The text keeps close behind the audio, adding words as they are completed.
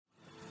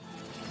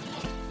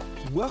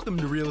Welcome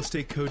to Real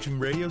Estate Coaching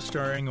Radio,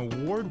 starring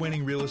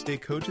award-winning real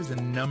estate coaches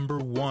and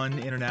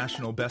 #1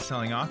 international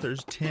best-selling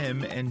authors,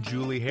 Tim and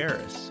Julie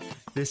Harris.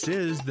 This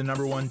is the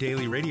 #1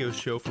 daily radio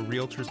show for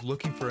realtors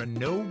looking for a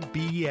no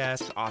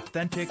BS,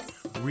 authentic,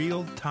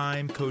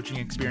 real-time coaching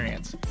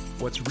experience.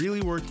 What's really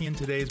working in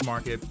today's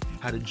market,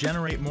 how to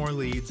generate more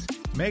leads,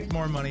 make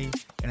more money,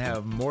 and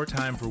have more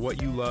time for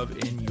what you love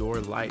in your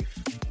life.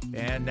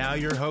 And now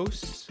your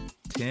hosts,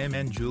 Tim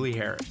and Julie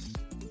Harris.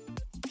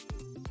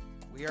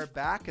 We are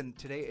back, and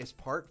today is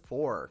part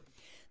 4.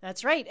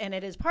 That's right, and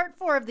it is part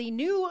 4 of the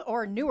new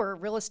or newer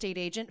real estate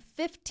agent,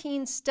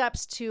 15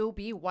 steps to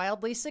be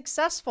wildly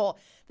successful.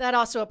 That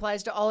also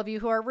applies to all of you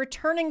who are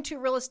returning to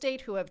real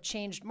estate, who have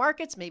changed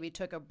markets, maybe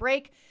took a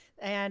break,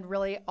 and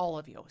really all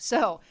of you.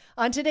 So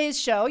on today's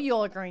show,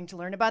 you're going to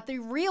learn about the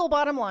real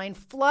bottom line,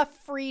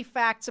 fluff-free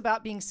facts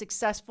about being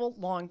successful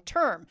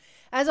long-term.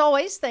 As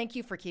always, thank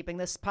you for keeping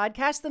this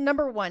podcast the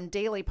 #1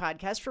 daily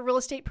podcast for real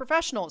estate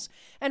professionals.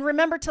 And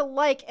remember to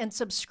like and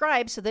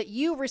subscribe so that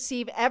you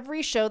receive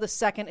every show the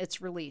second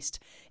it's released.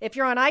 If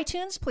you're on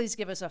iTunes, please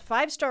give us a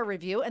 5-star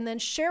review and then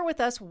share with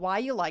us why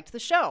you liked the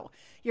show.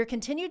 Your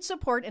continued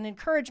support and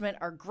encouragement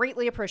are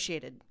greatly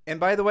appreciated. And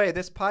by the way,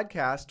 this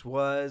podcast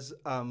was,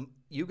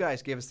 you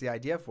guys gave us the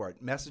idea for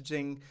it.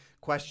 Messaging,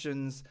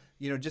 questions,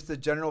 just the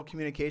general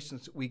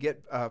communications we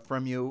get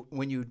from you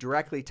when you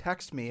directly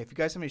text me. If you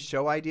guys have any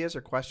show ideas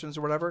or questions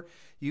or whatever,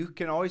 you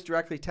can always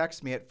directly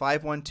text me at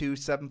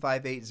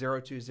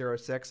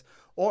 512-758-0206.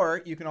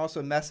 Or you can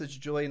also message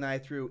Julie and I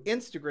through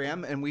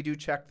Instagram, and we do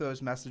check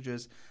those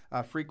messages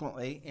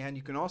frequently. And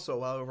you can also,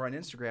 while over on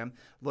Instagram,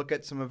 look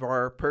at some of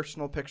our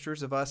personal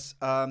pictures of us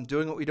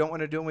doing what we don't want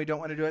to do, and we don't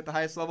want to do at the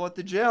highest level at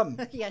the gym.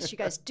 Yes, you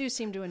guys do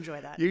seem to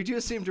enjoy that. You do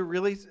seem to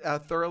really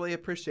thoroughly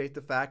appreciate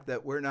the fact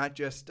that we're not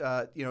just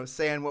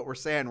saying what we're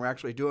saying, we're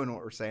actually doing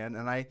what we're saying.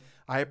 And I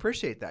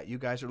appreciate that. You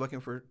guys are looking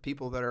for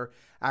people that are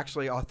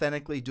actually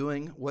authentically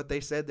doing what they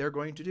said they're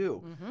going to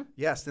do. Mm-hmm.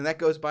 Yes, and that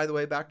goes, by the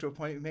way, back to a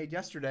point we made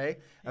yesterday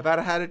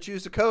about how to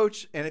choose a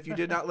coach. And if you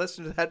did not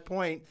listen to that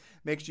point,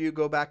 make sure you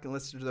go back and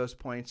listen to those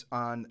points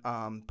on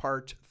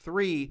part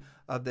 3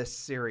 of this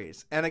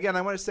series. And again,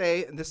 I want to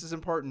say, and this is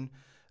important,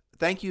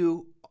 thank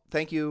you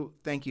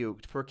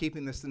for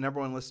keeping this the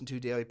 #1 listened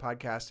to daily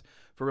podcast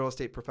for real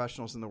estate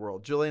professionals in the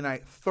world. Julie and I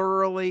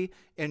thoroughly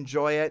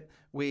enjoy it.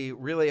 We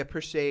really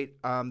appreciate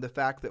the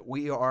fact that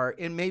we are,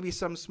 in maybe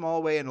some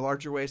small way, in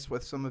larger ways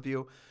with some of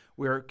you,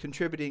 we're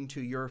contributing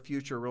to your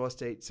future real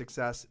estate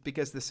success,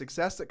 because the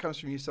success that comes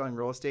from you selling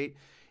real estate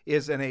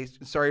is,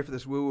 sorry for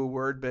this woo-woo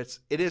word, but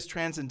it is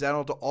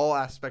transcendental to all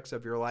aspects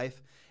of your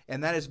life.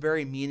 And that is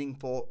very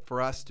meaningful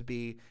for us to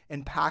be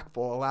impactful,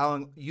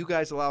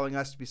 allowing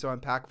us to be so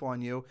impactful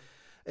on you.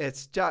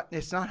 It's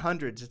not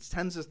hundreds, it's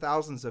tens of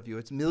thousands of you.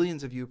 It's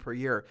millions of you per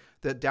year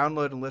that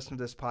download and listen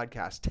to this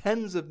podcast.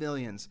 Tens of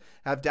millions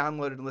have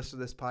downloaded and listened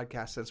to this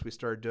podcast since we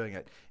started doing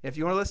it. If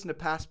you want to listen to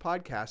past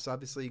podcasts,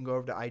 obviously you can go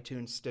over to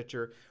iTunes,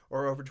 Stitcher,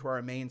 or over to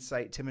our main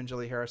site,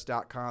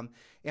 timandjulieharris.com.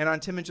 And on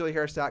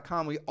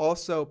timandjulieharris.com, we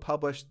also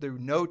publish the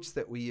notes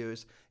that we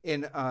use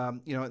in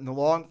the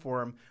long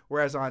form,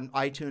 whereas on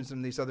iTunes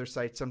and these other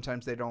sites,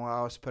 sometimes they don't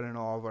allow us to put in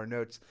all of our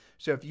notes.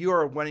 So if you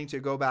are wanting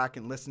to go back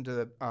and listen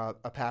to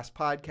a past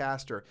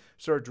podcast or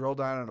sort of drill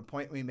down on a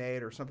point we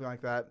made or something like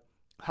that,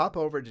 hop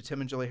over to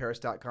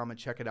timandjulieharris.com and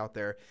check it out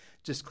there.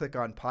 Just click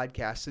on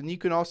podcasts. And you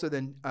can also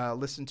then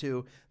listen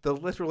to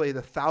literally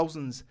the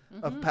thousands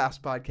of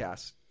past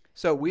podcasts.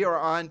 So we are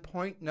on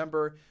point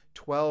number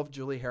 12,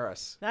 Julie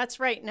Harris. That's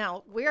right.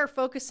 Now, we are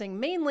focusing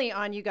mainly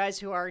on you guys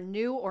who are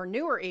new or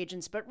newer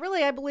agents, but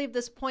really I believe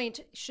this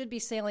point should be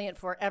salient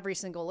for every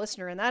single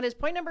listener, and that is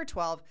point number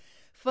 12,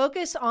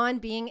 focus on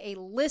being a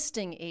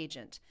listing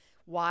agent.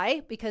 Why?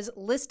 Because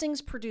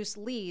listings produce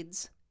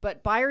leads,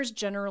 but buyers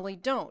generally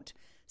don't.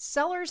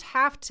 Sellers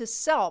have to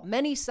sell.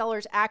 Many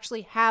sellers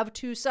actually have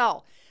to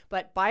sell,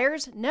 but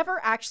buyers never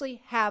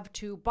actually have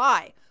to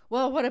buy.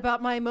 Well, what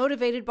about my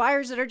motivated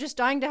buyers that are just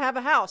dying to have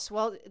a house?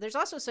 Well, there's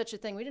also such a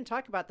thing. We didn't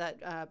talk about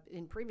that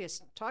in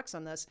previous talks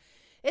on this.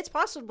 It's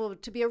possible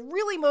to be a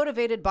really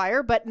motivated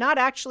buyer, but not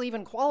actually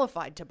even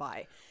qualified to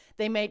buy.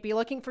 They might be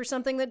looking for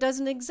something that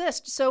doesn't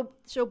exist. So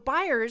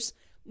buyers,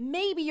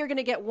 maybe you're going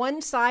to get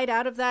one side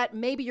out of that.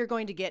 Maybe you're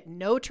going to get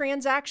no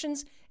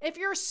transactions. If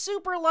you're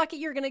super lucky,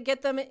 you're going to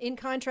get them in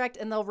contract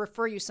and they'll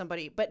refer you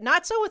somebody, but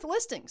not so with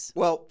listings.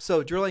 Well,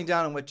 so drilling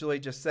down on what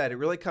Julie just said, it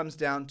really comes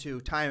down to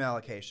time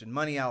allocation,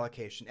 money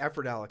allocation,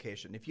 effort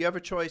allocation. If you have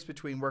a choice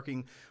between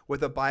working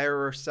with a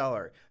buyer or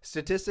seller,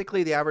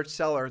 statistically, the average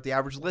seller, the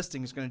average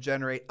listing is going to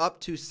generate up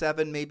to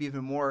 7, maybe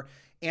even more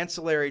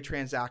ancillary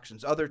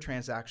transactions, other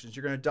transactions.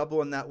 You're going to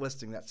double in that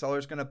listing. That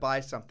seller's going to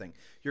buy something.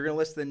 You're going to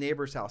list the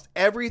neighbor's house.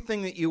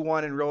 Everything that you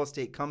want in real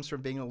estate comes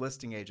from being a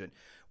listing agent.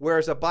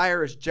 Whereas a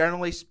buyer is,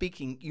 generally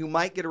speaking, you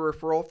might get a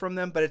referral from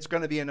them, but it's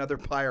going to be another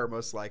buyer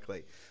most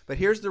likely. But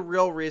here's the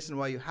real reason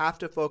why you have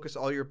to focus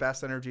all your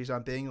best energies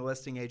on being a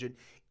listing agent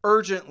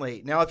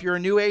urgently. Now, if you're a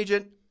new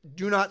agent,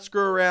 Do not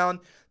screw around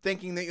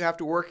thinking that you have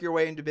to work your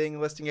way into being a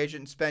listing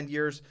agent and spend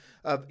years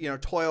of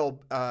toil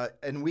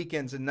and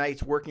weekends and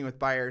nights working with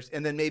buyers,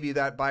 and then maybe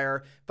that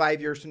buyer 5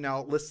 years from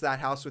now lists that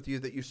house with you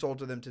that you sold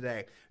to them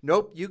today.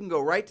 Nope, you can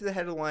go right to the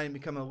head of the line and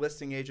become a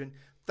listing agent.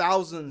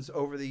 Thousands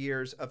over the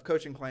years of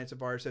coaching clients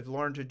of ours have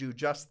learned to do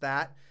just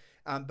that.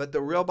 But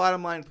the real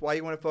bottom line why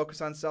you want to focus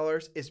on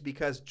sellers is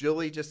because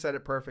Julie just said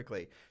it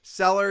perfectly.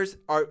 Sellers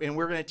are, and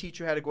we're going to teach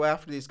you how to go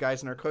after these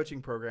guys in our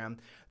coaching program.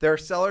 There are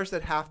sellers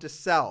that have to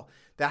sell.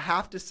 That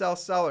have to sell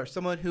sellers.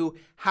 Someone who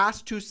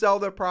has to sell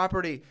their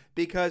property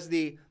because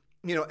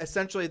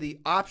essentially the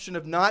option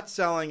of not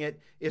selling it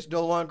is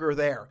no longer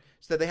there.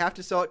 So they have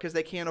to sell it because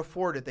they can't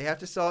afford it. They have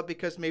to sell it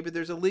because maybe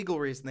there's a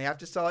legal reason. They have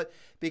to sell it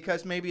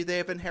because maybe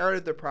they've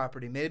inherited their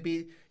property.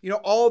 Maybe,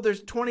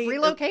 there's 20...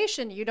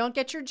 Relocation. You don't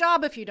get your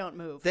job if you don't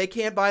move. They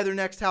can't buy their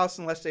next house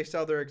unless they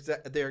sell their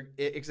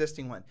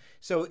existing one.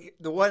 So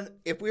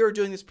if we were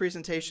doing this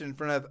presentation in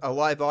front of a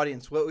live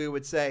audience, what we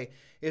would say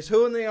is,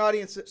 who in the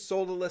audience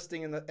sold a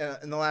listing in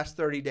the last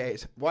 30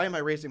 days? Why am I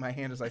raising my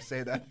hand as I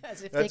say that?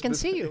 As if they can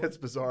see you. That's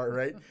bizarre,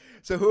 right?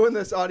 So who in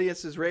this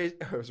audience has raised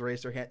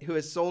their hand, who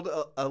has sold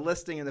a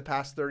listing in the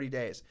past 30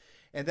 days?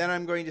 And then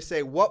I'm going to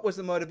say, what was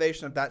the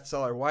motivation of that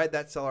seller? Why did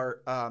that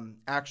seller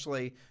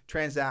actually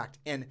transact?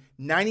 And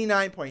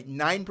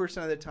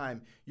 99.9% of the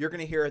time, you're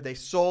going to hear they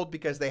sold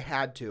because they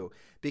had to,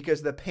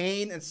 because the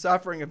pain and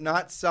suffering of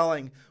not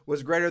selling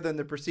was greater than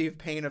the perceived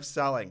pain of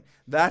selling.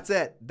 That's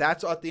it.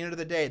 That's at the end of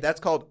the day. That's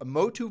called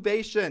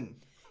motivation.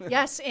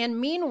 Yes, and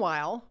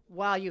meanwhile,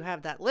 while you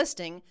have that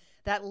listing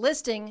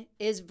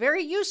is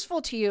very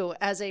useful to you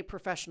as a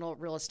professional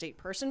real estate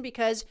person,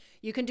 because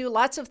you can do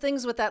lots of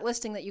things with that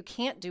listing that you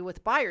can't do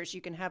with buyers.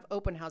 You can have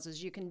open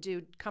houses. You can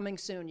do coming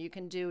soon. You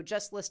can do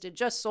just listed,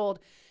 just sold.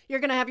 You're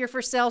going to have your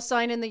for sale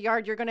sign in the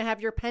yard. You're going to have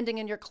your pending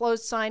and your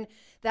closed sign.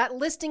 That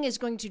listing is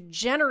going to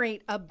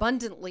generate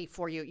abundantly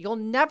for you. You'll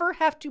never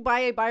have to buy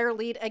a buyer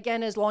lead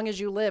again as long as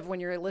you live when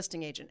you're a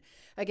listing agent.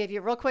 I gave you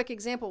a real quick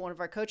example. One of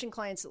our coaching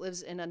clients that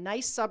lives in a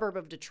nice suburb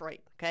of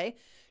Detroit, okay?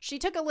 She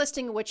took a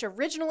listing which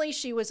originally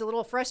she was a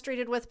little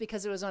frustrated with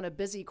because it was on a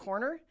busy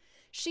corner.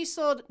 She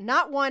sold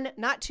not 1,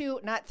 not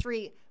 2, not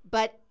 3,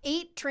 but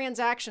 8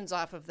 transactions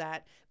off of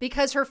that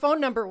because her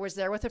phone number was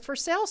there with a for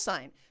sale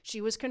sign.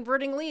 She was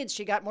converting leads.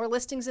 She got more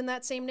listings in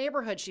that same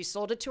neighborhood. She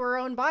sold it to her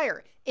own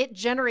buyer. It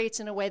generates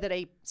in a way that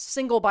a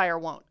single buyer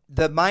won't.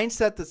 The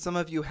mindset that some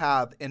of you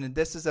have, and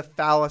this is a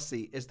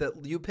fallacy, is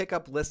that you pick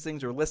up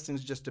listings or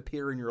listings just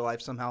appear in your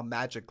life somehow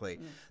magically.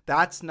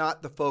 That's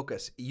not the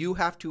focus. You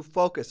have to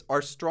focus.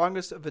 Our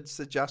strongest of its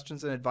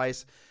suggestions and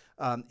advice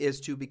is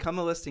to become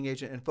a listing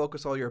agent and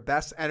focus all your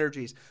best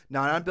energies,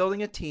 not on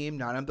building a team,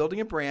 not on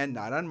building a brand,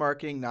 not on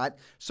marketing, not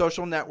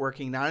social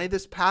networking, not any of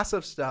this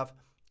passive stuff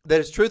that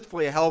is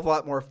truthfully a hell of a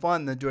lot more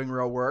fun than doing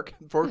real work,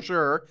 for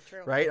sure,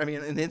 right? I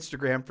mean, in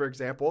Instagram, for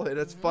example, and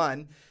it's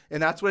fun,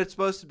 and that's what it's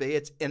supposed to be.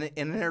 It's an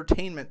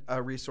entertainment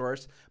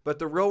resource, but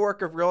the real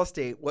work of real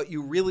estate, what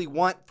you really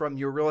want from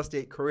your real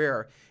estate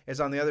career, is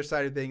on the other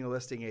side of being a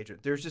listing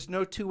agent. There's just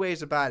no two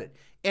ways about it.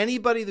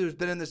 Anybody who's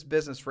been in this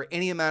business for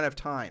any amount of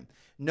time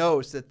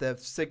knows that the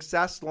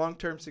success,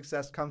 long-term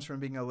success, comes from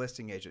being a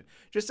listing agent.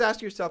 Just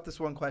ask yourself this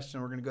one question.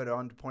 We're going to go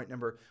on to point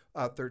number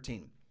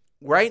 13.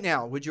 Right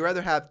now, would you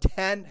rather have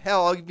 10,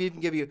 hell, I'll even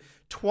give you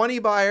 20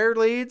 buyer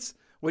leads?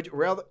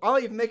 I'll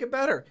even make it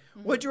better.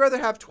 Would you rather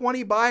have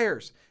 20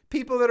 buyers,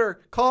 people that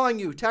are calling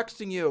you,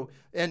 texting you,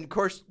 and of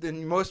course,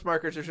 in most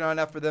markets, there's not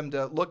enough for them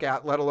to look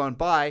at, let alone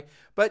buy,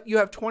 but you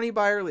have 20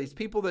 buyer leads,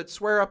 people that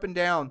swear up and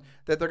down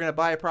that they're going to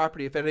buy a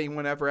property if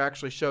anyone ever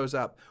actually shows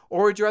up?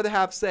 Or would you rather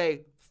have,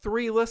 say,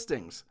 3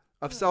 listings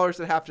of sellers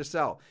that have to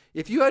sell?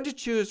 If you had to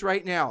choose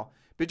right now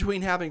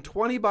between having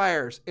 20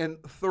 buyers and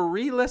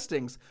 3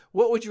 listings,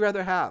 what would you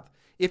rather have?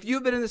 If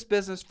you've been in this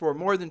business for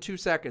more than 2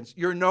 seconds,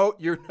 you're not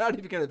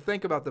even going to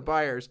think about the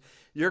buyers.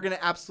 You're going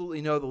to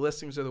absolutely know the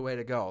listings are the way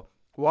to go.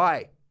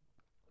 Why?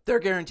 They're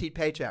guaranteed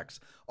paychecks.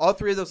 All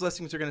 3 of those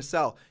listings are going to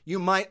sell. You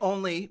might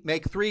only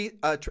make 3,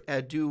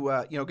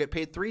 get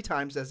paid 3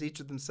 times as each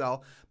of them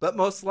sell, but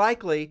most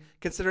likely,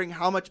 considering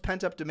how much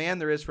pent-up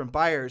demand there is from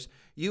buyers,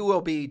 you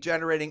will be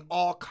generating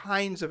all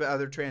kinds of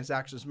other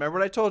transactions. Remember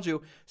what I told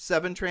you,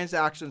 7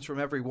 transactions from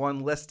every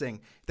 1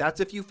 listing. That's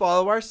if you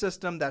follow our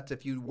system. That's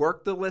if you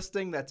work the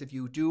listing. That's if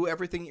you do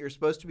everything that you're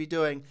supposed to be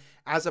doing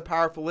as a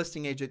powerful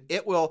listing agent.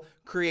 It will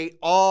create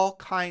all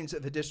kinds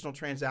of additional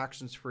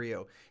transactions for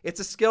you. It's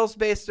a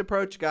skills-based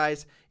approach,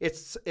 guys.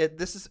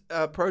 This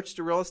approach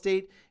to real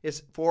estate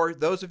is for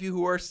those of you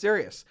who are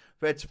serious.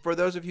 But it's for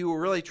those of you who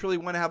really truly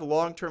want to have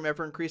long-term,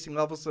 ever-increasing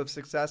levels of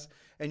success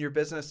in your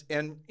business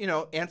and,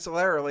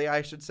 ancillarily,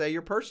 I should say,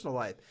 your personal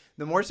life.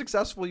 The more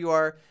successful you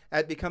are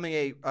at becoming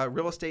a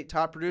real estate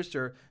top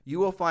producer, you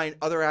will find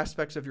other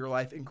aspects of your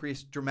life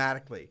increase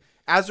dramatically.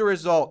 As a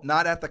result,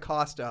 not at the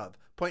cost of.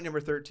 Point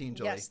number 13,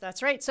 Julie. Yes,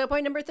 that's right. So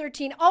point number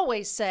 13,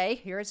 always say,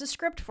 here is a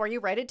script for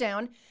you, write it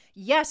down.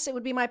 Yes, it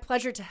would be my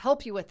pleasure to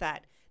help you with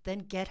that. Then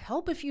get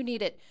help if you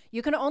need it.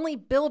 You can only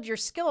build your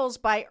skills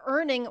by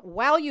earning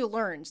while you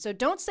learn. So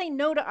don't say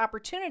no to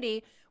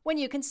opportunity when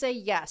you can say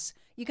yes.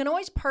 You can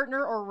always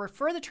partner or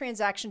refer the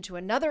transaction to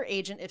another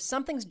agent if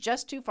something's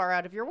just too far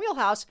out of your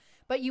wheelhouse,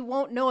 but you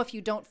won't know if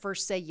you don't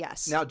first say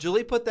yes. Now,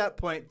 Julie put that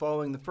point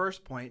following the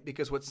first point,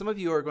 because what some of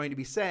you are going to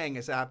be saying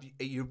is after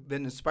you've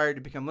been inspired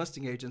to become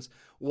listing agents,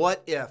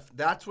 what if?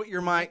 That's what your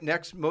mind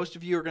next. Most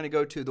of you are going to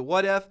go to the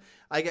what if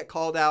I get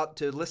called out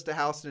to list a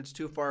house and it's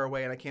too far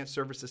away and I can't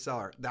service the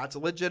seller. That's a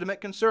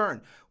legitimate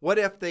concern. What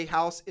if the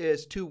house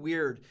is too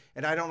weird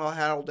and I don't know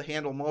how to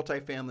handle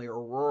multifamily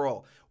or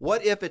rural?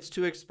 What if it's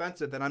too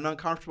expensive and I'm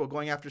uncomfortable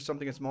going after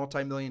something that's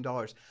multi-million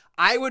dollars?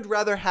 I would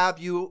rather have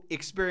you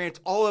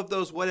experience all of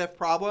those what if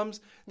problems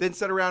than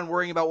sit around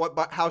worrying about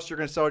what house you're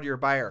going to sell to your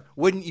buyer.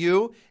 Wouldn't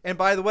you? And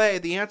by the way,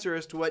 the answer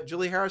is to what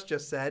Julie Harris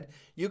just said.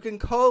 You can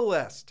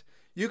co-list.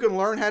 You can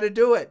learn how to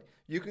do it.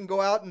 You can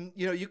go out and,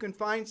 you can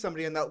find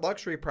somebody in that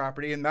luxury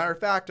property. And matter of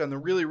fact, on the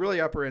really,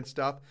 really upper end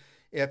stuff,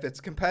 if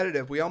it's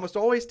competitive, we almost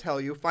always tell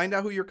you, find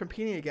out who you're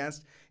competing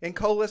against and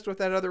co-list with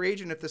that other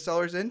agent if the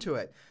seller's into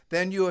it.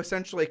 Then you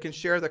essentially can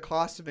share the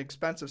cost and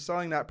expense of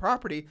selling that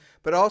property,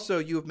 but also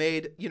you've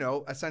made,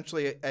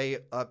 essentially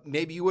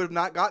maybe you would have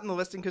not gotten the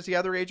listing because the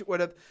other agent would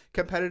have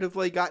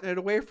competitively gotten it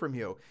away from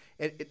you.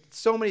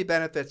 So many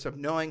benefits of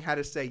knowing how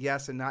to say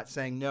yes and not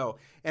saying no.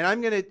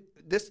 And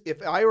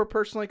if I were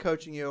personally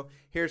coaching you,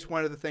 here's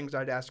one of the things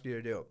I'd ask you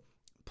to do.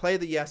 Play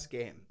the yes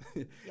game.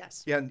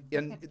 Yes.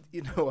 and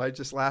I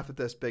just laugh at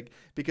this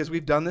because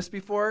we've done this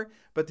before,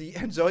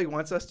 and Zoe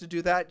wants us to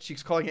do that.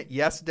 She's calling it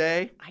yes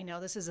day. I know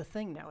this is a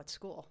thing now at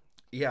school.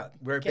 Yeah.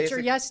 Get your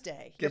yes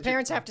day. Your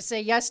parents have to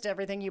say yes to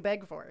everything you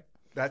beg for.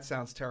 That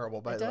sounds terrible,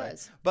 by the way. It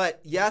does.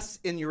 But yes,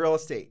 in your real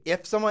estate,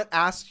 if someone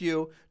asks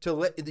you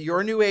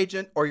you're a new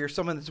agent or you're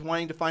someone that's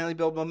wanting to finally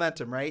build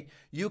momentum, right?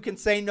 You can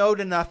say no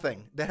to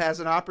nothing that has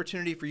an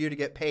opportunity for you to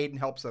get paid and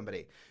help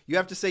somebody. You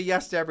have to say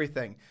yes to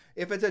everything.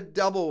 If it's a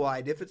double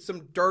wide, if it's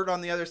some dirt on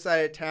the other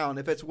side of town,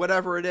 if it's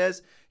whatever it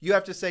is, you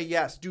have to say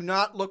yes. Do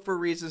not look for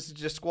reasons to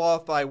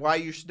disqualify why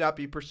you should not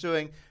be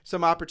pursuing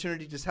some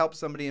opportunity to help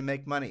somebody and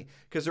make money.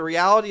 Because the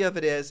reality of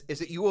it is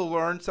that you will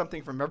learn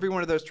something from every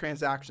one of those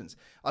transactions.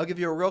 I'll give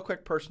you a real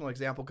quick personal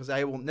example because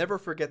I will never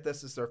forget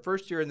this. This is our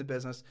first year in the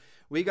business.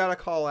 We got a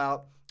call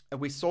out. And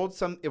we sold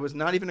some. It was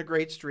not even a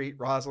great street,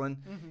 Roslyn.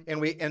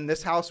 Mm-hmm. And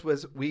this house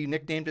we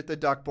nicknamed it the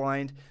Duck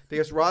Blind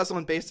because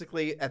Roslyn,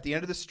 basically at the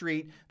end of the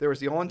street, there was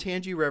the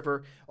Olentangy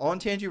River.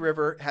 Olentangy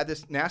River had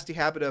this nasty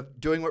habit of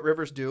doing what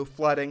rivers do,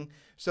 flooding.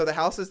 So the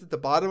houses at the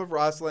bottom of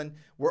Roslyn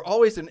were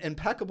always in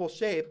impeccable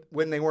shape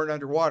when they weren't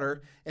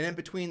underwater, and in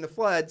between the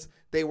floods,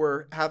 they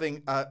were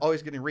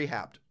always getting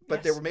rehabbed.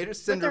 But they were made of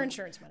cinder. With their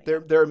insurance money.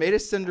 They were made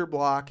of cinder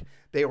block.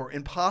 They were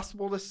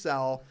impossible to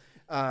sell.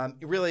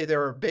 Really, they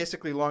were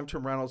basically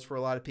long-term rentals for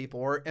a lot of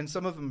people, and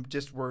some of them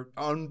just were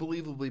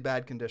unbelievably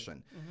bad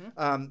condition.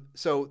 Mm-hmm.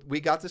 So we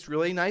got this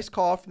really nice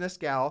call from this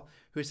gal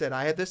who said,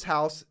 I had this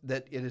house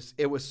that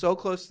it was so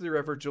close to the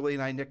river. Julie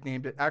and I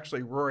nicknamed it,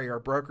 actually Rory, our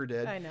broker,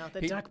 did. I know,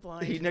 the Duck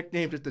Blind. He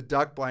nicknamed it the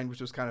Duck Blind,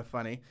 which was kind of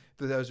funny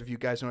for those of you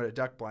guys who know what a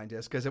duck blind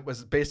is, because it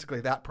was basically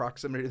that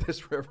proximity to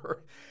this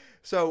river.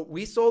 So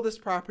we sold this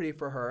property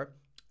for her.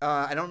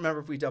 I don't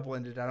remember if we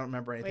double-ended. I don't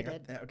remember anything. We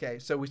did. Okay,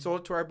 so we sold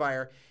it to our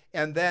buyer.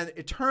 And then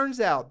it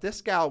turns out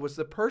this gal was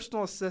the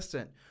personal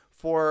assistant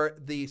for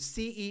the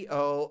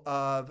CEO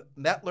of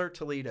Mettler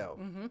Toledo.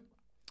 Mm-hmm.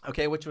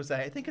 Okay, which was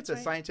I think it's a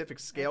scientific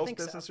scales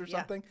business or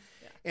something.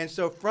 Yeah. And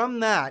so from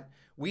that,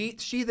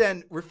 she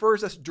then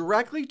refers us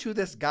directly to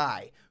this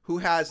guy who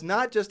has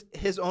not just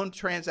his own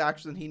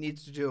transaction he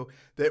needs to do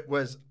that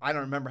was, I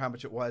don't remember how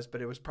much it was,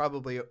 but it was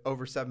probably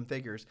over 7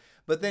 figures.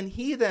 But then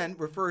he then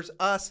refers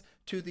us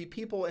to the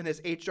people in his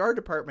HR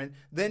department,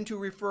 then to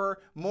refer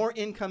more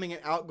incoming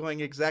and outgoing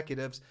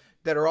executives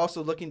that are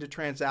also looking to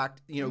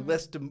transact,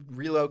 list to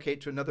relocate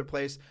to another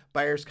place,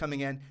 buyers coming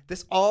in.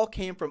 This all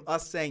came from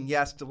us saying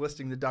yes to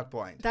listing the Duck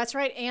Blind. That's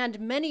right. And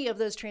many of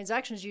those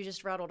transactions you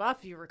just rattled off,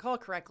 if you recall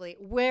correctly,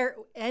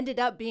 ended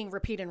up being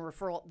repeat and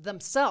referral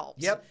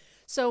themselves. Yep.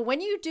 So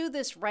when you do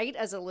this right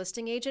as a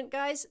listing agent,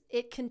 guys,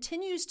 it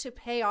continues to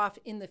pay off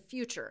in the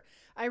future.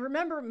 I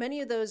remember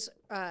many of those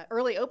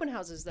early open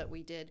houses that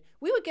we did,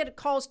 we would get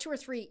calls 2 or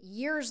 3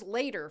 years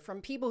later from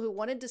people who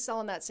wanted to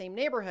sell in that same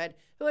neighborhood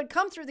who had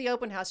come through the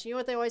open house. You know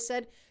what they always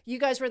said? You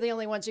guys were the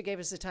only ones who gave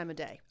us the time of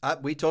day.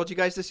 We told you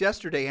guys this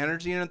yesterday.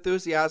 Energy and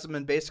enthusiasm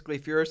and basically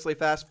furiously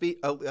fast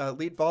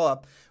lead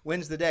follow-up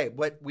wins the day.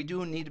 But we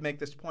do need to make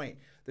this point.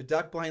 The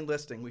Duck Blind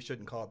listing, we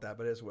shouldn't call it that,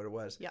 but it is what it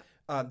was,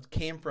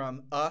 came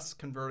from us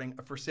converting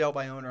a for sale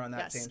by owner on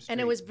that same street.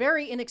 And it was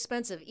very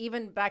inexpensive.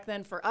 Even back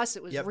then for us,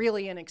 it was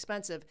really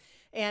inexpensive.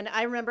 And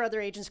I remember other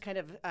agents kind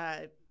of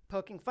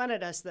poking fun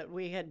at us that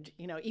we had,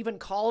 even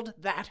called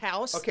that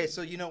house. Okay,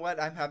 so you know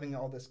what? I'm having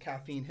all this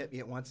caffeine hit me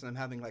at once, and I'm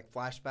having like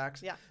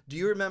flashbacks. Yeah. Do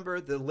you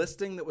remember the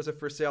listing that was a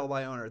for sale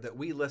by owner that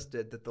we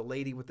listed that the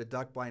lady with the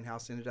Duck Blind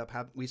house ended up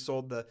we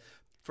sold the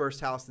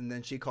first house, and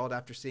then she called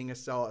after seeing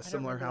us sell a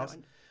similar house?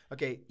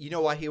 Okay, you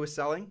know why he was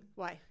selling?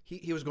 Why?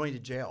 He was going to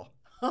jail.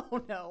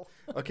 Oh, no.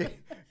 Okay,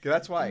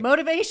 that's why.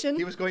 Motivation.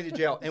 He was going to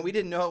jail, and we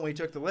didn't know it when we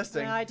took the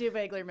listing. I do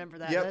vaguely remember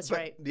that. Yep, That's but,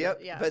 right.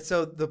 Yep. Yeah. But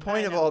so the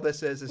point of all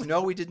this is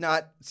no, we did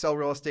not sell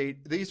real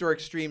estate. These are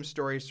extreme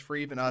stories for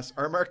even us.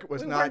 Our market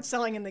was we not weren't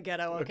selling in the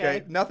ghetto,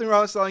 okay? Nothing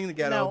wrong with selling in the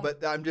ghetto, No.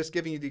 but I'm just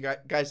giving you the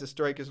guys the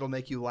story because it'll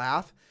make you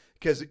laugh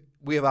because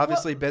we have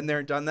obviously been there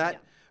and done that. Yeah.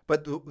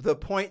 But the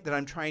point that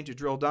I'm trying to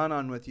drill down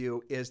on with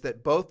you is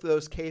that both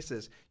those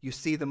cases, you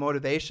see the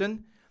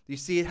motivation, you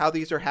see how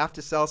these are have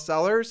to sell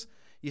sellers,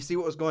 you see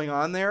what was going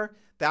on there.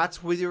 That's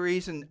the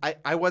reason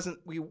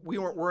we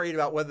weren't worried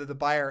about whether the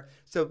buyer.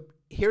 So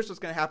here's what's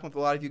going to happen with a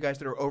lot of you guys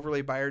that are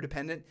overly buyer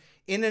dependent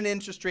in an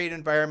interest rate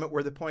environment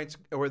where the points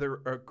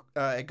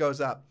it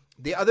goes up.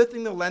 The other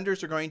thing the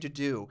lenders are going to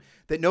do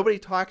that nobody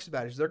talks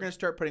about is they're going to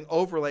start putting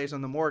overlays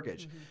on the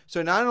mortgage. Mm-hmm.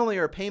 So not only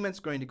are payments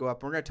going to go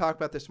up, we're going to talk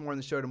about this more in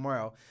the show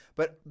tomorrow,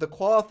 but the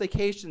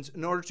qualifications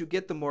in order to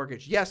get the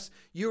mortgage. Yes,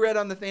 you read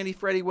on the Fannie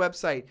Freddie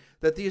website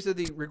that these are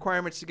the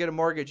requirements to get a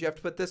mortgage. You have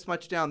to put this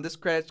much down, this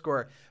credit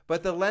score.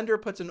 But the lender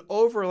puts an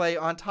overlay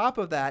on top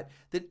of that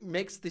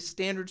makes the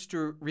standards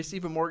to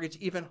receive a mortgage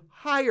even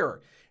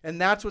higher. And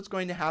that's what's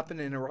going to happen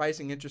in a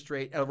rising interest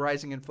rate, a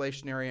rising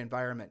inflationary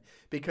environment,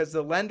 because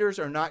the lenders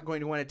are not going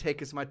to want to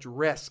take as much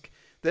risk.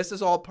 This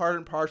is all part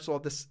and parcel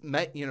of this,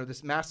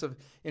 this massive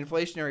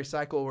inflationary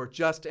cycle we're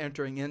just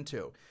entering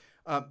into.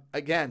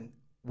 Again,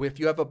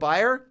 if you have a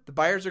buyer, the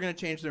buyers are going to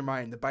change their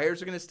mind. The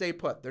buyers are going to stay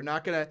put. They're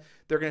going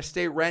to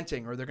stay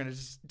renting, or they're going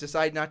to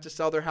decide not to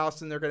sell their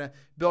house and they're going to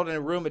build in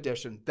a room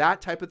addition. That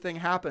type of thing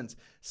happens.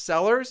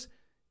 Sellers,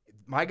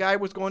 my guy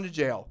was going to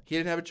jail. He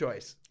didn't have a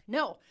choice.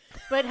 No.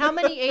 But how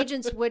many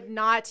agents would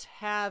not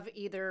have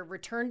either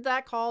returned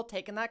that call,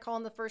 taken that call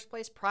in the first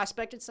place,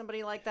 prospected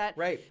somebody like that?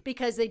 Right.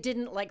 Because they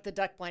didn't like the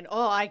duck blind.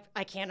 Oh,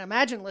 I can't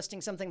imagine listing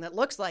something that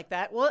looks like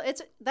that. Well,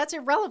 that's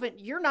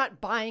irrelevant. You're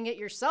not buying it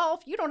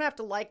yourself. You don't have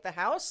to like the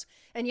house.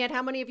 And yet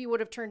how many of you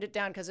would have turned it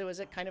down because it was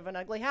a kind of an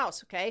ugly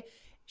house, okay?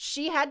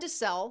 She had to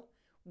sell.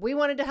 We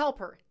wanted to help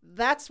her.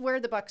 That's where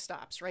the buck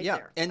stops, right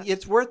there. And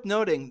it's worth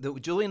noting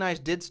that Julie and I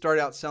did start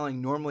out selling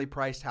normally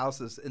priced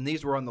houses, and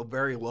these were on the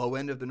very low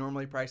end of the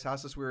normally priced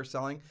houses we were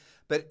selling.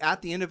 But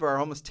at the end of our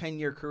almost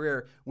 10-year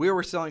career, we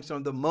were selling some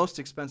of the most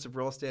expensive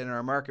real estate in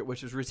our market,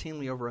 which was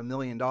routinely over $1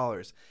 million.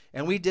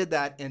 And we did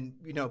that and,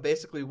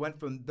 basically went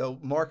from the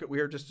market we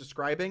were just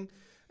describing,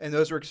 and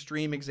those are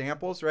extreme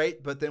examples,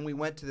 right? But then we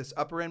went to this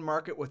upper end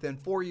market within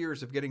 4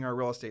 years of getting our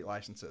real estate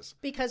licenses.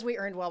 Because we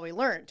earned while we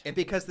learned. And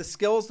because the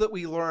skills that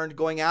we learned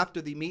going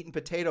after the meat and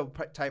potato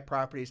type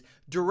properties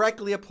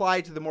directly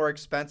applied to the more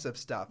expensive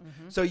stuff.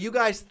 Mm-hmm. So you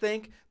guys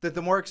think that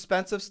the more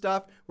expensive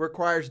stuff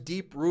requires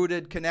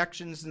deep-rooted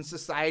connections in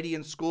society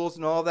and schools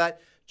and all that.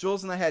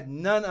 Jules and I had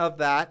none of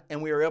that,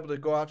 and we were able to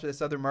go out to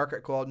this other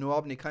market called New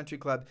Albany Country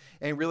Club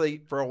and really,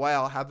 for a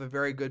while, have a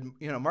very good,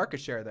 market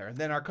share there. And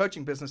then our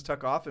coaching business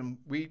took off, and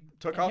we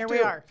took off too. Here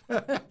we are.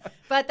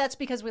 But that's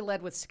because we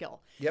led with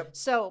skill. Yep.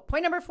 So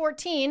point number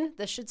 14,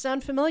 this should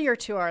sound familiar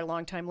to our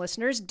longtime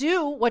listeners.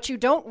 Do what you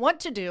don't want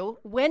to do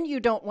when you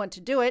don't want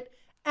to do it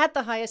at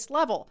the highest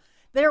level.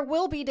 There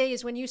will be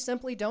days when you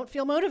simply don't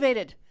feel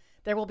motivated.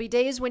 There will be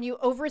days when you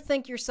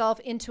overthink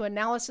yourself into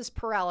analysis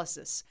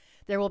paralysis.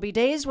 There will be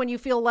days when you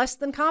feel less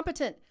than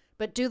competent,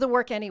 but do the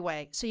work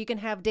anyway, so you can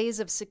have days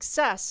of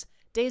success,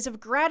 days of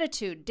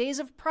gratitude, days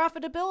of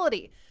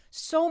profitability.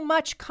 So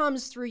much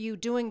comes through you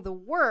doing the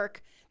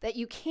work that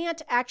you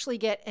can't actually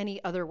get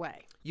any other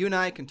way. You and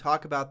I can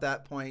talk about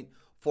that point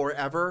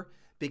forever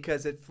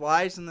because it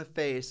flies in the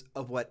face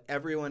of what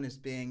everyone is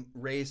being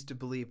raised to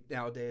believe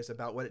nowadays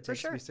about what it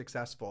takes to be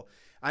successful.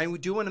 I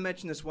do want to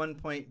mention this one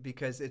point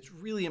because it's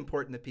really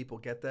important that people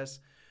get this,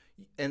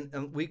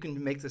 and we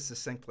can make this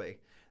succinctly.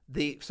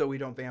 So we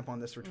don't vamp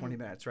on this for 20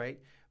 minutes, right?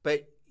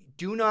 But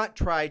do not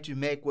try to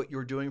make what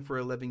you're doing for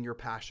a living your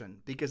passion,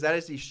 because that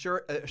is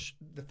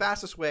the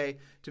fastest way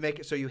to make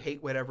it so you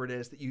hate whatever it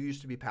is that you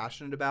used to be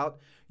passionate about.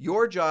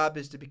 Your job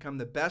is to become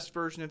the best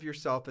version of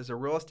yourself as a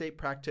real estate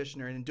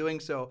practitioner, and in doing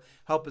so,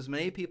 help as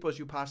many people as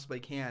you possibly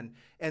can.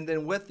 And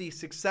then with the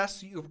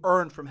success you've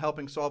earned from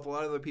helping solve a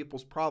lot of other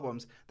people's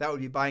problems, that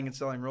would be buying and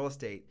selling real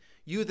estate,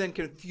 you then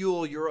can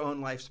fuel your own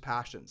life's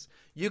passions.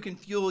 You can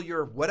fuel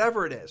your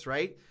whatever it is,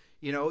 right?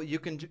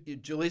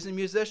 Julie's a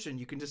musician.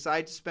 You can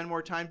decide to spend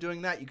more time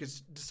doing that. You can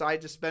decide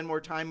to spend more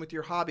time with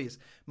your hobbies,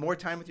 more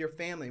time with your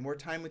family, more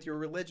time with your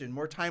religion,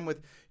 more time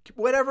with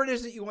whatever it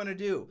is that you want to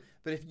do.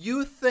 But if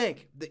you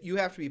think that you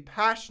have to be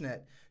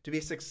passionate to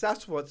be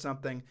successful at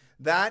something,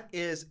 that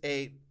is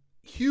a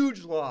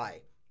huge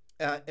lie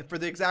for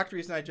the exact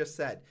reason I just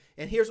said.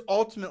 And here's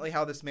ultimately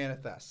how this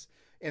manifests.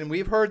 And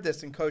we've heard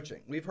this in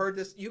coaching. We've heard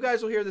this. You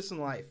guys will hear this in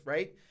life,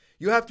 right?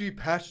 You have to be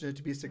passionate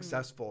to be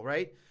successful,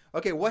 right?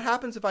 Okay, what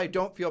happens if I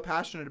don't feel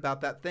passionate about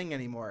that thing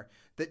anymore?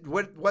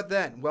 What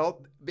then?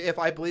 Well, if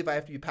I believe I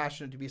have to be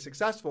passionate to be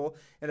successful,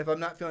 and if I'm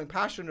not feeling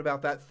passionate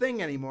about that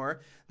thing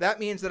anymore, that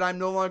means that I'm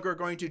no longer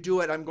going to do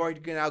it. I'm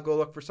going to now go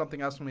look for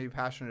something else I'm going to be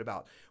passionate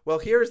about. Well,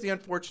 here's the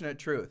unfortunate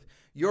truth.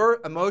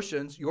 Your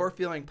emotions, your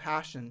feeling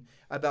passion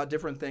about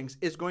different things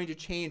is going to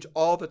change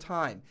all the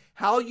time.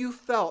 How you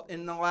felt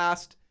in the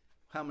last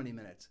how many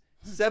minutes?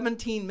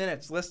 17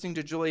 minutes listening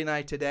to Julie and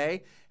I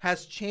today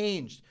has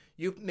changed.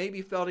 You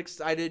maybe felt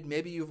excited,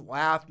 maybe you've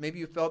laughed, maybe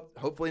you felt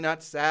hopefully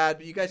not sad,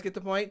 but you guys get the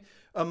point?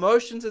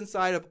 Emotions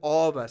inside of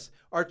all of us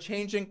are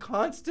changing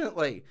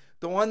constantly.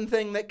 The one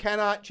thing that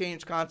cannot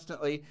change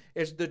constantly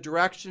is the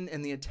direction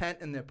and the intent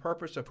and the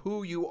purpose of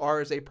who you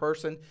are as a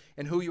person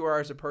and who you are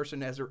as a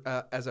person as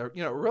a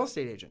real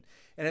estate agent.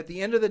 And at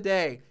the end of the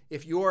day,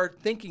 if you are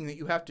thinking that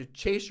you have to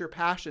chase your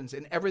passions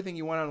and everything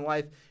you want in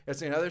life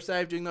as another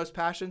side of doing those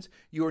passions,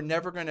 you are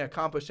never going to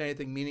accomplish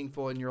anything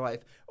meaningful in your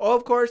life. Oh,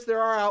 of course,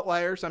 there are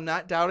outliers. I'm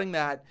not doubting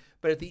that.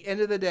 But at the end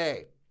of the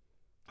day,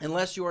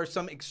 unless you are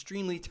some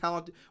extremely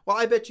talented, well,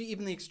 I bet you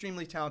even the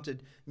extremely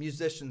talented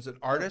musicians and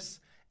artists,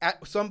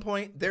 at some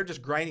point, they're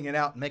just grinding it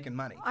out and making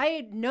money.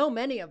 I know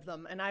many of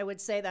them, and I would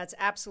say that's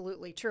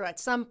absolutely true. At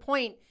some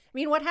point, I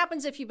mean, what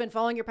happens if you've been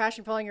following your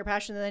passion,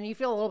 and then you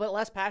feel a little bit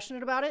less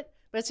passionate about it,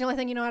 but it's the only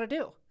thing you know how to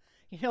do?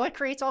 You know, it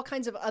creates all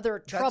kinds of other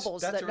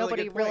troubles that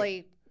nobody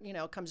really,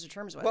 comes to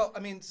terms with. Well,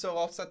 I mean, so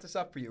I'll set this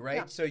up for you, right?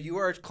 Yeah. So you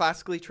are a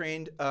classically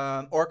trained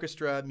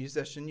orchestra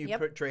musician. You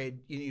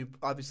you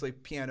obviously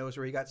piano is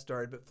where you got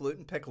started, but flute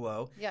and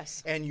piccolo.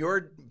 Yes. And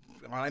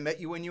when I met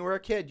you when you were a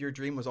kid, your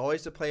dream was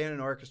always to play in an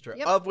orchestra,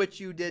 Yep. of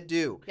which you did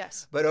do.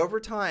 Yes. But over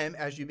time,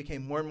 as you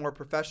became more and more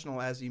professional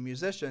as a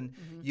musician,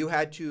 you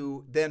had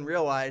to then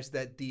realize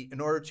that in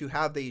order to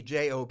have the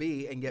job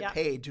and get Yeah.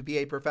 paid to be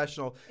a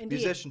professional Indeed.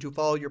 musician, to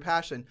follow your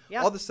passion,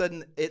 Yeah. all of a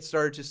sudden it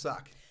started to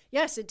suck.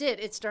 Yes, it did.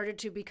 It started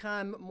to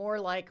become more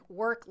like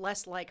work,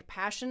 less like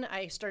passion.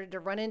 I started to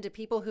run into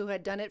people who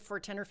had done it for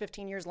 10 or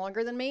 15 years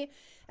longer than me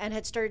and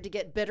had started to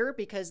get bitter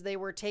because they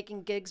were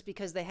taking gigs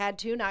because they had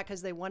to, not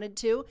because they wanted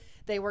to.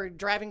 They were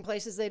driving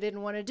places they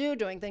didn't want to do,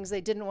 doing things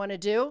they didn't want to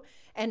do,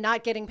 and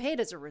not getting paid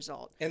as a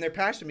result. And their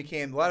passion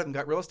became, a lot of them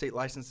got real estate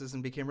licenses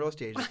and became real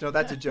estate agents. No,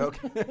 that's a joke.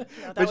 No,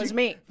 that was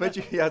me.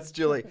 Yeah, it's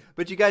Julie.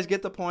 But you guys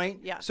get the point?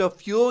 Yeah. So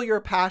fuel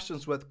your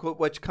passions with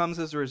which comes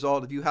as a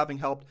result of you having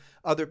helped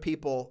other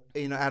people,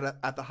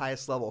 at the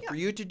highest level. Yeah. For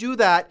you to do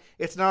that,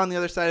 it's not on the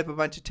other side of a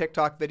bunch of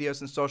TikTok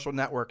videos and social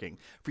networking.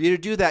 For you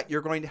to do that,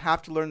 you're going to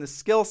have to learn the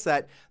skill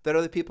set that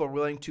other people are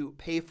willing to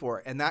pay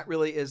for. And that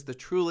really is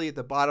truly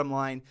the bottom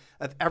line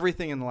of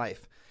everything in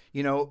life.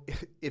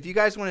 If you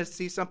guys want to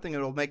see something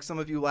that'll make some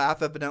of you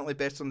laugh, evidently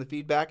based on the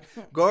feedback,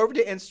 go over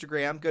to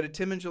Instagram, go to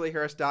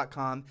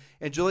timandjulieharris.com,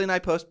 and Julie and I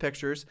post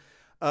pictures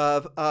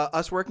of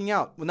us working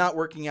out. Well, not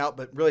working out,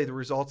 but really the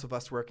results of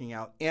us working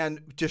out.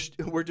 And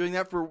we're doing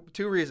that for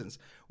two reasons.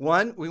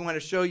 One, we want to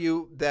show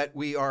you that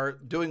we are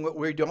doing what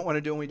we don't want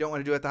to do and we don't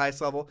want to do at the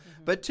highest level.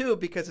 Mm-hmm. But two,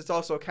 because it's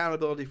also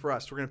accountability for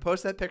us. We're going to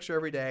post that picture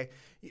every day,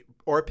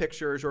 or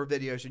pictures or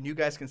videos, and you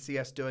guys can see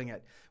us doing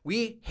it.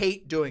 We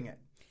hate doing it.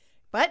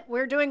 But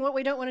we're doing what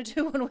we don't want to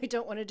do when we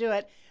don't want to do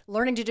it,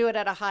 learning to do it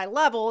at a high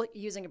level,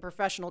 using a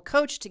professional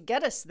coach to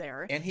get us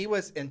there.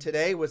 And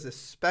today was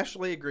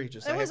especially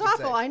egregious. It was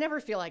awful. I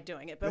never feel like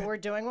doing it, but we're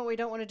doing what we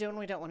don't want to do and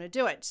we don't want to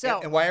do it. So,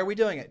 and why are we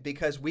doing it?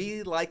 Because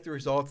we like the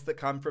results that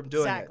come from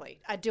doing it. Exactly.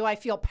 Do I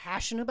feel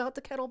passionate about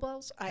the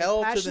kettlebells?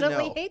 Hell I passionately to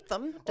the no. hate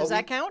them. Does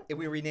that count?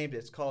 We renamed it.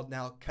 It's called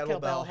now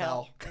Kettlebell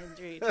Hell.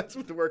 Indeed. That's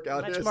what the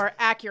workout is. Much more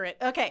accurate.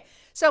 Okay.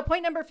 So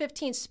point number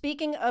 15,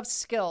 speaking of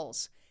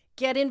skills,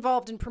 get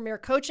involved in Premier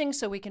Coaching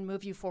so we can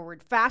move you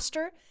forward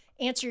faster,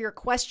 answer your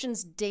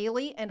questions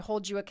daily, and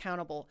hold you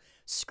accountable.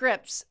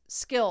 Scripts,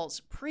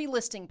 skills,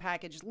 pre-listing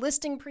package,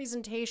 listing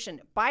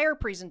presentation, buyer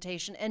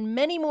presentation, and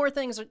many more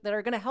things that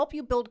are going to help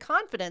you build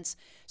confidence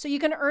so you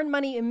can earn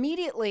money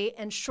immediately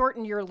and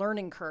shorten your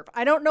learning curve.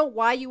 I don't know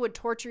why you would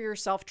torture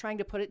yourself trying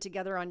to put it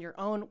together on your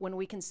own when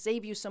we can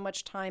save you so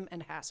much time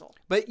and hassle.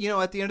 But,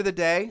 at the end of the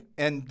day,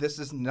 and this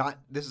is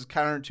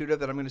counterintuitive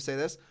that I'm going to say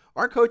this,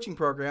 our coaching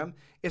program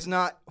is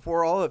not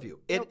for all of you.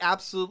 It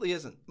absolutely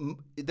isn't.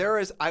 There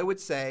is, I would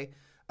say,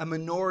 a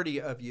minority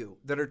of you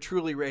that are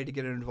truly ready to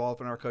get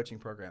involved in our coaching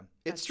program.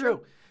 It's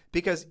true.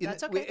 Because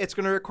it's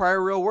going to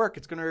require real work.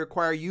 It's going to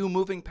require you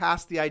moving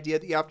past the idea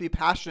that you have to be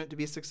passionate to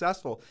be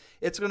successful.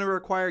 It's going to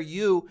require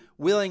you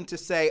willing to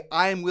say,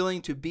 I'm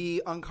willing to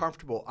be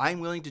uncomfortable. I'm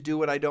willing to do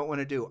what I don't want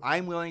to do.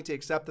 I'm willing to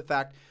accept the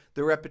fact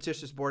the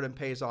repetitious boredom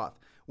pays off.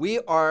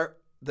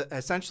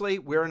 Essentially,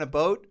 we're in a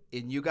boat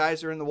and you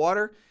guys are in the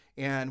water,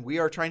 and we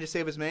are trying to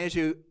save as many of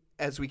you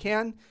as we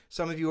can.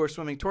 Some of you are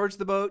swimming towards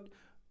the boat.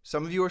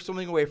 Some of you are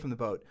swimming away from the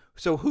boat.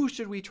 So who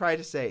should we try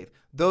to save?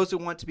 Those who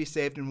want to be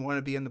saved and want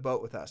to be in the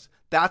boat with us.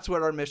 That's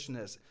what our mission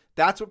is.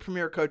 That's what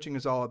Premier Coaching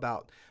is all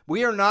about.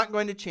 We are not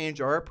going to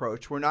change our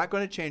approach. We're not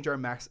going to change our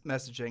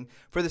messaging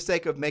for the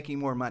sake of making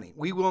more money.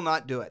 We will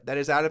not do it. That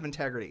is out of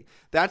integrity.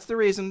 That's the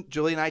reason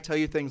Julie and I tell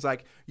you things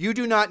like, you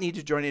do not need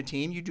to join a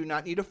team. You do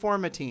not need to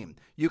form a team.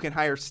 You can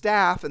hire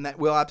staff, and that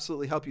will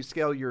absolutely help you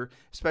scale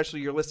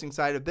especially your listing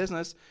side of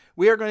business.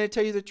 We are going to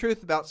tell you the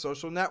truth about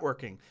social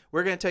networking.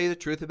 We're going to tell you the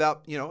truth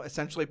about,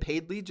 essentially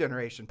paid lead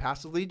generation,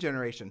 passive lead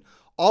generation,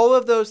 All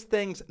of those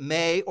things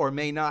may or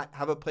may not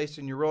have a place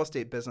in your real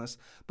estate business,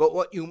 but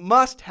what you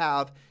must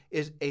have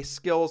is a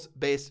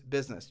skills-based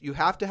business. You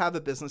have to have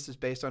a business that's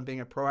based on being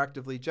a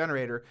proactive lead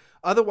generator.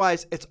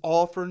 Otherwise, it's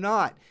all for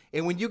naught.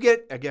 And when you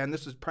get, again,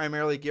 this is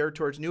primarily geared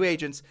towards new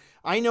agents,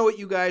 I know what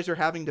you guys are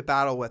having to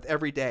battle with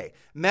every day.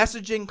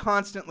 Messaging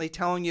constantly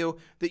telling you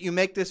that you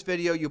make this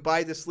video, you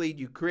buy this lead,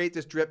 you create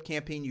this drip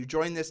campaign, you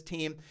join this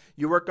team,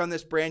 you work on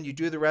this brand, you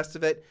do the rest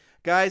of it.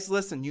 Guys,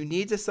 listen, you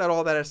need to set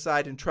all that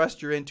aside and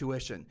trust your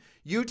intuition.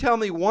 You tell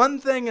me one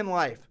thing in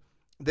life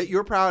that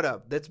you're proud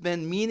of, that's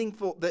been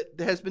meaningful, that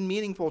has been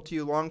meaningful to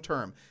you long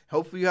term.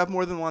 Hopefully you have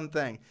more than one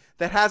thing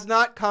that has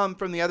not come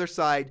from the other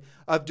side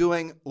of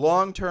doing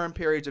long-term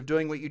periods of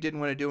doing what you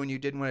didn't want to do and you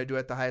didn't want to do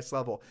at the highest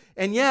level.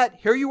 And yet,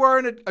 here you are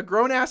in a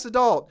grown-ass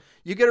adult.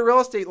 You get a real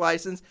estate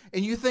license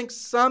and you think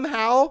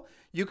somehow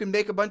you can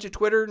make a bunch of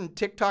Twitter and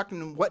TikTok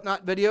and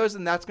whatnot videos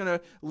and that's going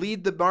to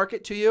lead the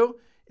market to you.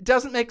 It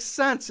doesn't make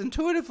sense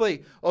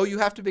intuitively. Oh, you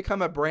have to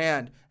become a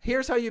brand.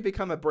 Here's how you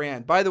become a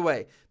brand. By the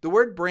way, the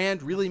word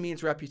brand really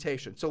means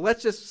reputation. So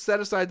let's just set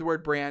aside the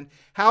word brand.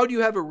 How do you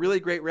have a really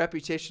great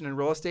reputation in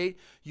real estate?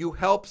 You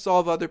help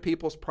solve other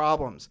people's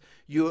problems.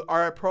 You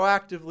are a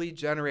proactive lead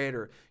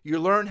generator. You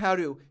learn how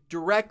to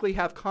directly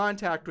have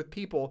contact with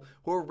people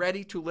who are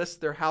ready to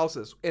list their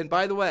houses. And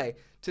by the way,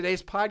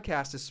 today's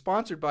podcast is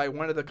sponsored by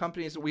one of the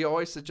companies that we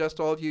always suggest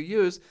all of you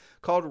use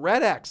called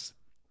RedX.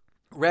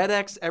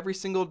 RedX every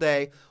single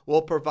day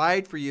will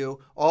provide for you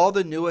all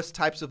the newest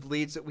types of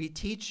leads that we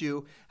teach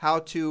you how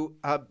to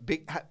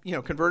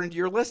convert into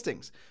your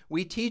listings.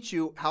 We teach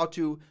you how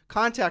to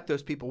contact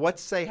those people, what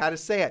to say, how to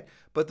say it.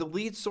 But the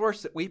lead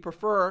source that we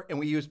prefer, and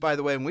we used, by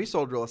the way, when we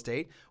sold real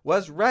estate,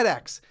 was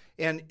RedX.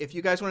 And if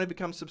you guys want to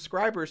become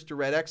subscribers to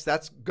RedX,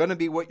 that's going to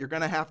be what you're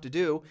going to have to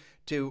do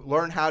to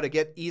learn how to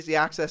get easy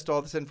access to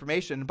all this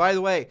information. And by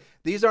the way,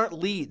 these aren't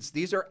leads.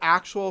 These are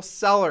actual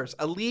sellers.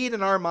 A lead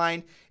in our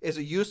mind is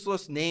a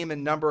useless name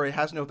and number. It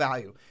has no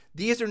value.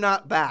 These are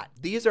not that.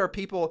 These are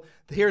people.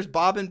 Here's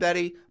Bob and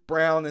Betty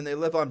Brown, and they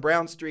live on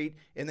Brown Street,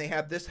 and they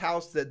have this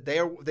house that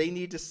they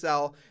need to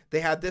sell. They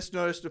have this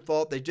notice of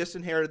default. They just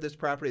inherited this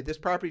property. This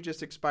property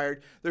just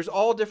expired. There's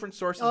all different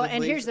sources of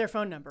and leads. here's their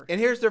phone number. And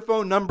here's their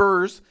phone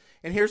numbers.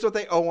 And here's what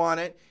they owe on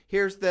it.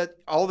 Here's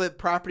all the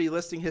property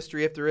listing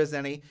history, if there is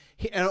any.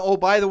 And oh,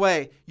 by the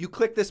way, you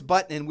click this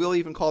button and we'll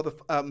even call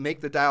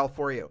make the dial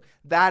for you.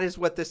 That is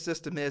what this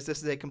system is.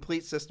 This is a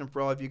complete system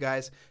for all of you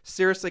guys.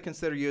 Seriously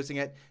consider using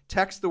it.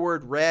 Text the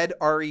word RED,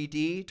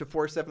 R-E-D, to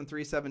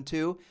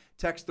 47372.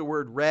 Text the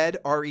word RED,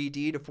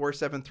 R-E-D, to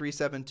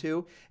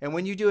 47372. And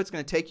when you do, it's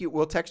going to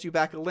we'll text you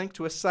back a link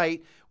to a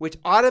site which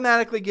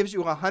automatically gives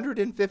you a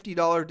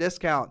 $150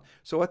 discount.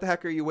 So what the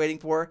heck are you waiting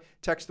for?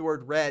 Text the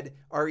word RED,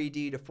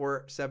 R-E-D, to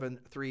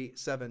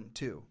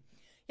 47372.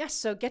 Yes,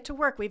 so get to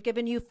work. We've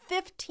given you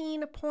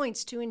 15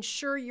 points to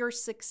ensure your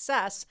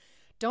success.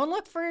 Don't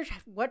look for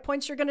what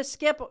points you're going to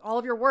skip, all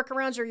of your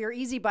workarounds or your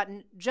easy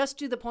button. Just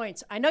do the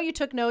points. I know you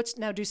took notes.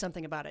 Now do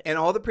something about it. And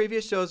all the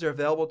previous shows are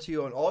available to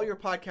you on all your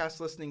podcast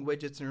listening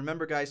widgets. And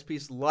remember, guys,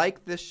 please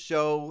like this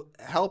show.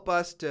 Help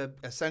us to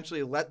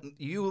essentially let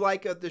you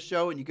like the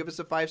show, and you give us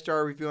a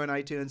 5-star review on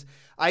iTunes.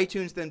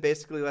 iTunes then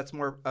basically lets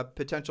more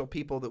potential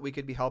people that we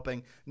could be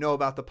helping know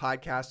about the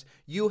podcast.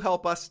 You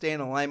help us stay in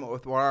alignment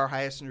with what our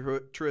highest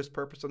and truest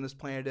purpose on this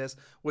planet is,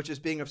 which is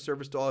being of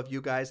service to all of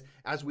you guys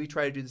as we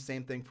try to do the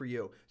same thing for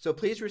you. So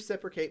please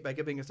reciprocate by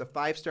giving us a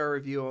 5-star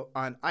review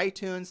on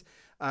iTunes.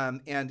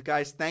 And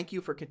guys, thank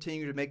you for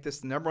continuing to make this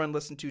the number one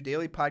listened to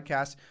daily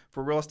podcast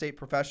for real estate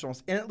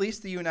professionals in at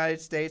least the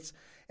United States.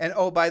 And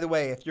oh, by the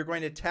way, if you're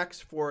going to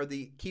text for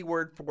the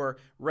keyword for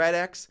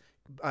RedX,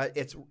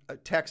 it's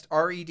text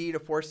RED to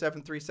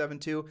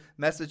 47372.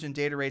 Message and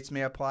data rates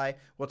may apply.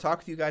 We'll talk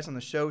with you guys on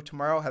the show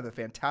tomorrow. Have a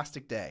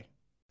fantastic day.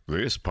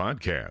 This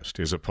podcast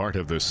is a part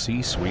of the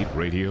C-Suite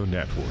Radio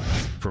Network.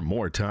 For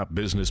more top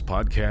business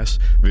podcasts,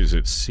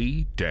 visit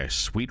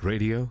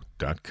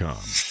c-suiteradio.com.